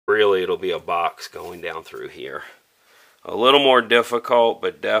really it'll be a box going down through here. A little more difficult,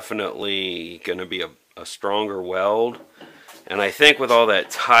 but definitely going to be a stronger weld. And I think with all that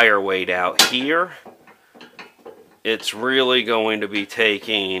tire weight out here, it's really going to be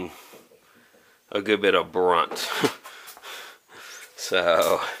taking a good bit of brunt.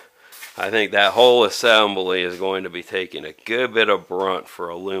 So I think that whole assembly is going to be taking a good bit of brunt for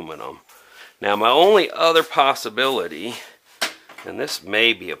aluminum. Now my only other possibility, and this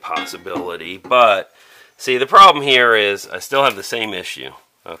may be a possibility, but see, the problem here is I still have the same issue,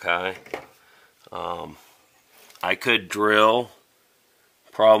 okay? I could drill.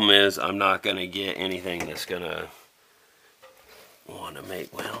 Problem is I'm not going to get anything that's going to want to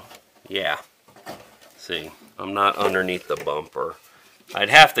make, well, yeah. See, I'm not underneath the bumper. I'd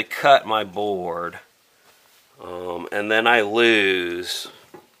have to cut my board, and then I lose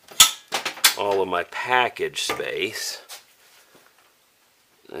all of my package space.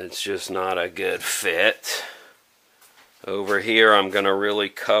 It's just not a good fit. Over here I'm going to really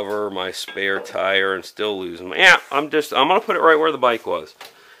cover my spare tire and still lose them. Yeah, I'm going to put it right where the bike was.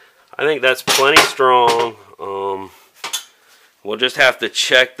 I think that's plenty strong. We'll just have to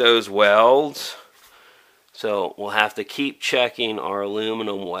check those welds. So we'll have to keep checking our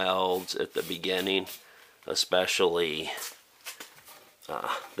aluminum welds at the beginning, especially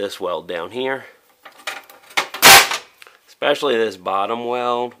this weld down here. Especially this bottom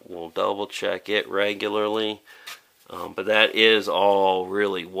weld, we'll double check it regularly. But that is all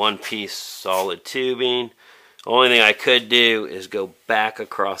really one piece solid tubing. The only thing I could do is go back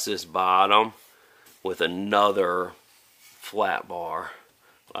across this bottom with another flat bar,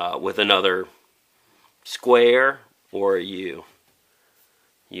 with another square or a U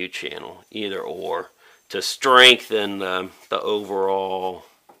channel, either or, to strengthen the overall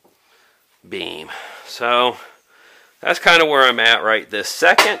beam. So that's kind of where I'm at right this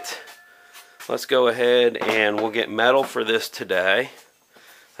second. Let's go ahead and we'll get metal for this today.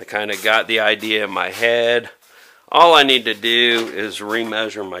 I kind of got the idea in my head. All I need to do is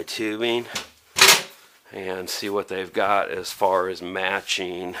remeasure my tubing and see what they've got as far as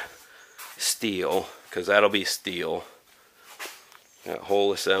matching steel, because that'll be steel. That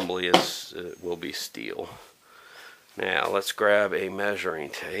whole assembly will be steel. Now let's grab a measuring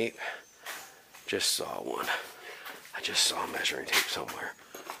tape. Just saw one. I just saw a measuring tape somewhere.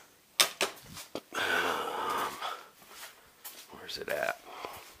 Where's it at?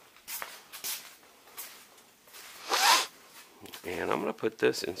 And I'm going to put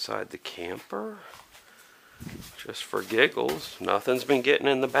this inside the camper just for giggles. Nothing's been getting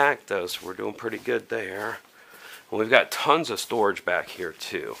in the back though, so we're doing pretty good there. And we've got tons of storage back here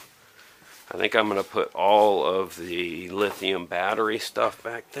too. I think I'm going to put all of the lithium battery stuff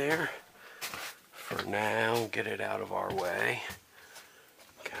back there for now, get it out of our way.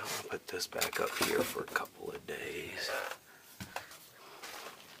 Okay, I'm going to put this back up here for a couple of days.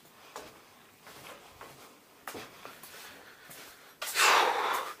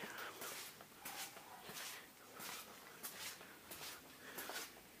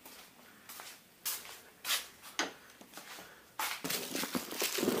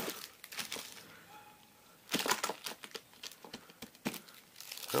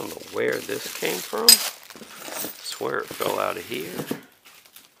 I don't know where this came from. I swear it fell out of here.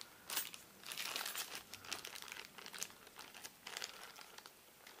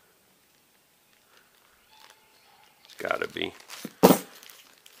 It's gotta be.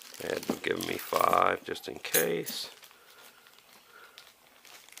 They had to give me 5 just in case.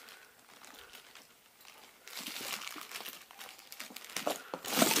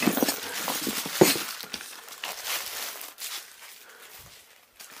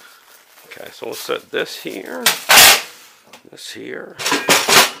 So we'll set this here,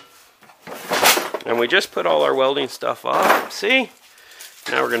 and we just put all our welding stuff up. See?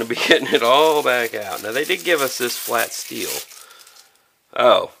 Now we're going to be getting it all back out. Now they did give us this flat steel.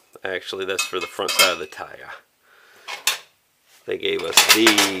 Oh, actually that's for the front side of the tire. They gave us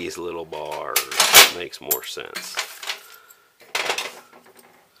these little bars. Makes more sense.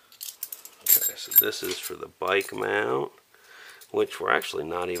 Okay, so this is for the bike mount, which we're actually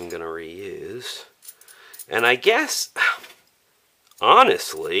not even going to reuse. And I guess,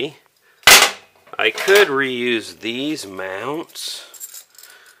 honestly, I could reuse these mounts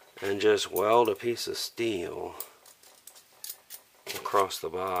and just weld a piece of steel across the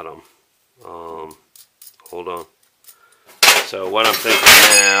bottom. Hold on. So what I'm thinking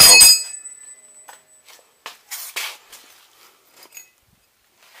now,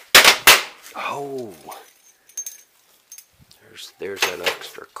 oh, there's that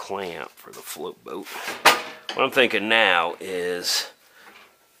extra clamp for the float boat. What I'm thinking now is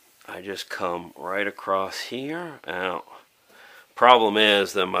I just come right across here. Now, problem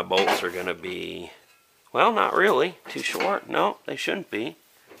is then my bolts are going to be, well, not really, too short. No, they shouldn't be.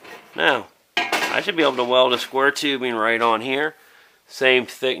 Now, I should be able to weld a square tubing right on here. Same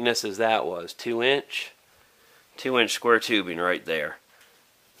thickness as that was, 2-inch square tubing right there.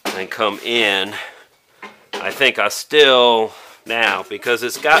 And come in. I think I still, now, because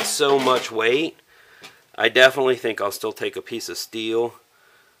it's got so much weight, I definitely think I'll still take a piece of steel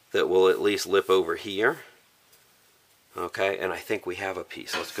that will at least lip over here. Okay, and I think we have a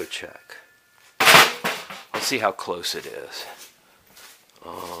piece. Let's go check. Let's see how close it is.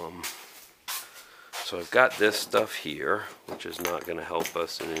 So I've got this stuff here, which is not going to help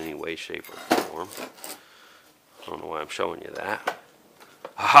us in any way, shape, or form. I don't know why I'm showing you that.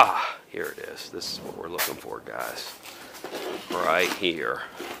 Aha! Here it is. This is what we're looking for, guys. Right here.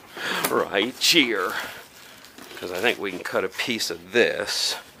 Right here. Because I think we can cut a piece of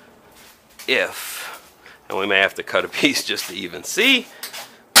this if, and we may have to cut a piece just to even see,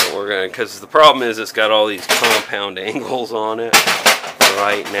 but we're going to, because the problem is it's got all these compound angles on it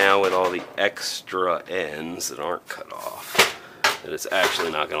right now with all the extra ends that aren't cut off, that it's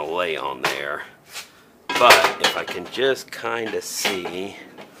actually not going to lay on there. But if I can just kind of see,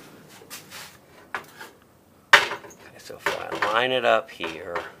 okay, so if I line it up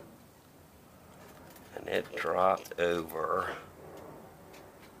here and it dropped over,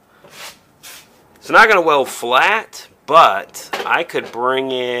 it's not going to weld flat, but I could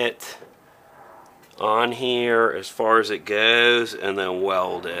bring it on here as far as it goes and then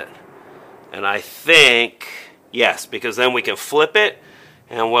weld it. And I think, yes, because then we can flip it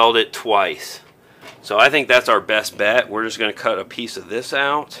and weld it twice. So I think that's our best bet. We're just going to cut a piece of this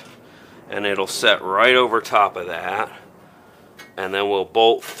out and it'll set right over top of that. And then we'll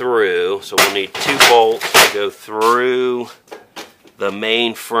bolt through. So we'll need 2 bolts to go through the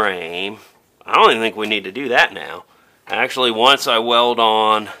main frame. I don't even think we need to do that now. Actually, once I weld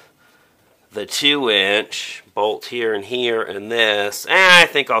on the 2-inch bolt here and this, I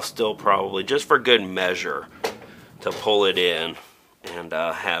think I'll still probably, just for good measure, to pull it in and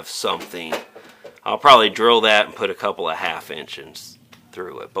have something. I'll probably drill that and put a couple of 1/2 inches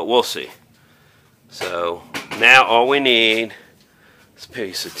through it, but we'll see. So now all we need is a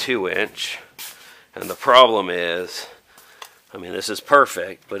piece of 2-inch, and the problem is, I mean, this is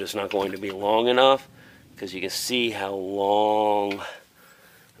perfect, but it's not going to be long enough because you can see how long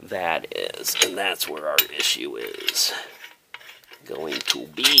that is, and that's where our issue is going to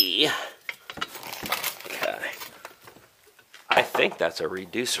be. Okay. I think that's a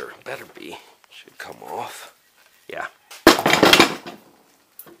reducer. Better be. Should come off. Yeah.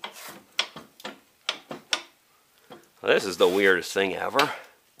 Well, this is the weirdest thing ever.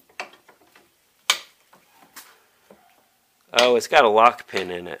 Oh, it's got a lock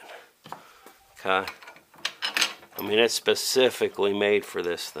pin in it. Okay. I mean, it's specifically made for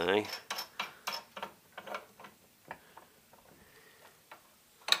this thing.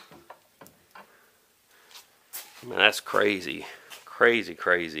 I mean, that's crazy. Crazy,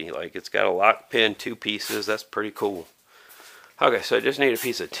 crazy. Like, it's got a lock pin, 2 pieces. That's pretty cool. Okay, so I just need a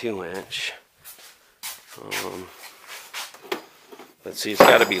piece of 2-inch. Let's see, it's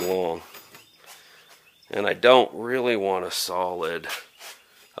got to be long. And I don't really want a solid.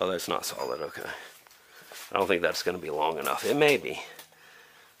 Oh, that's not solid. Okay. I don't think that's going to be long enough. It may be.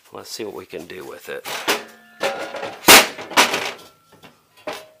 Let's see what we can do with it.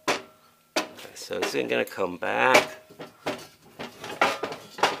 Okay, so it's going to come back.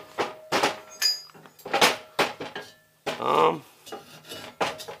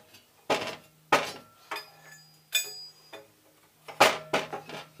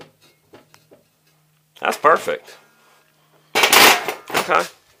 That's perfect. Okay.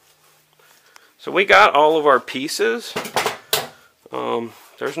 So we got all of our pieces.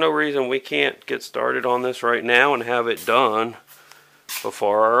 There's no reason we can't get started on this right now and have it done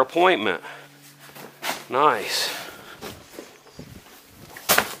before our appointment. Nice.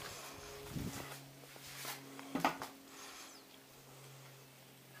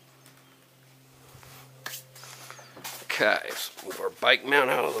 Okay, so move our bike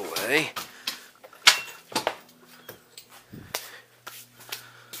mount out of the way.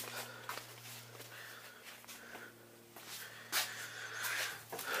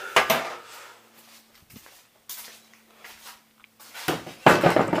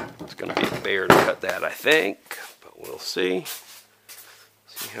 To cut that, I think, but we'll see.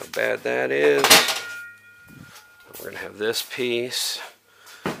 See how bad that is. We're gonna have this piece.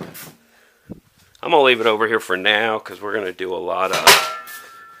 I'm gonna leave it over here for now because we're gonna do a lot of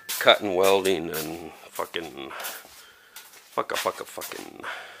cutting, welding, and fucking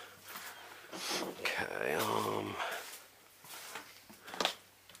Okay,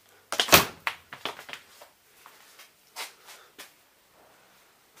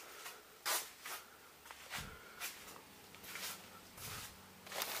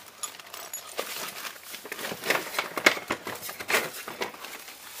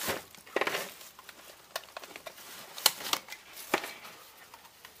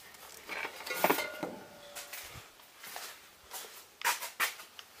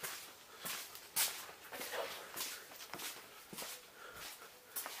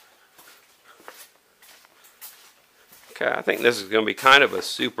 okay, I think this is going to be kind of a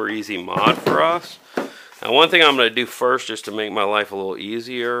super easy mod for us. Now, one thing I'm going to do first, just to make my life a little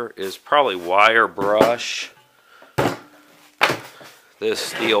easier, is probably wire brush this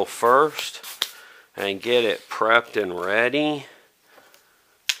steel first and get it prepped and ready.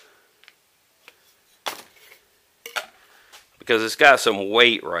 Because it's got some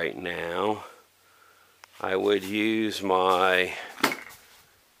weight right now, I would use my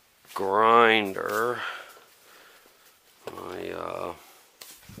grinder.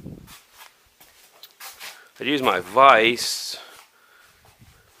 I'd use my vise.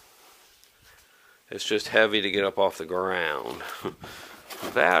 It's just heavy to get up off the ground.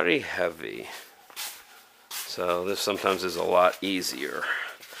 Very heavy. So this sometimes is a lot easier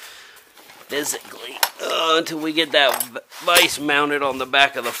physically until we get that vise mounted on the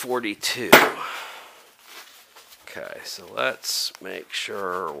back of the 42. Okay, so let's make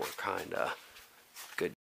sure we're kind of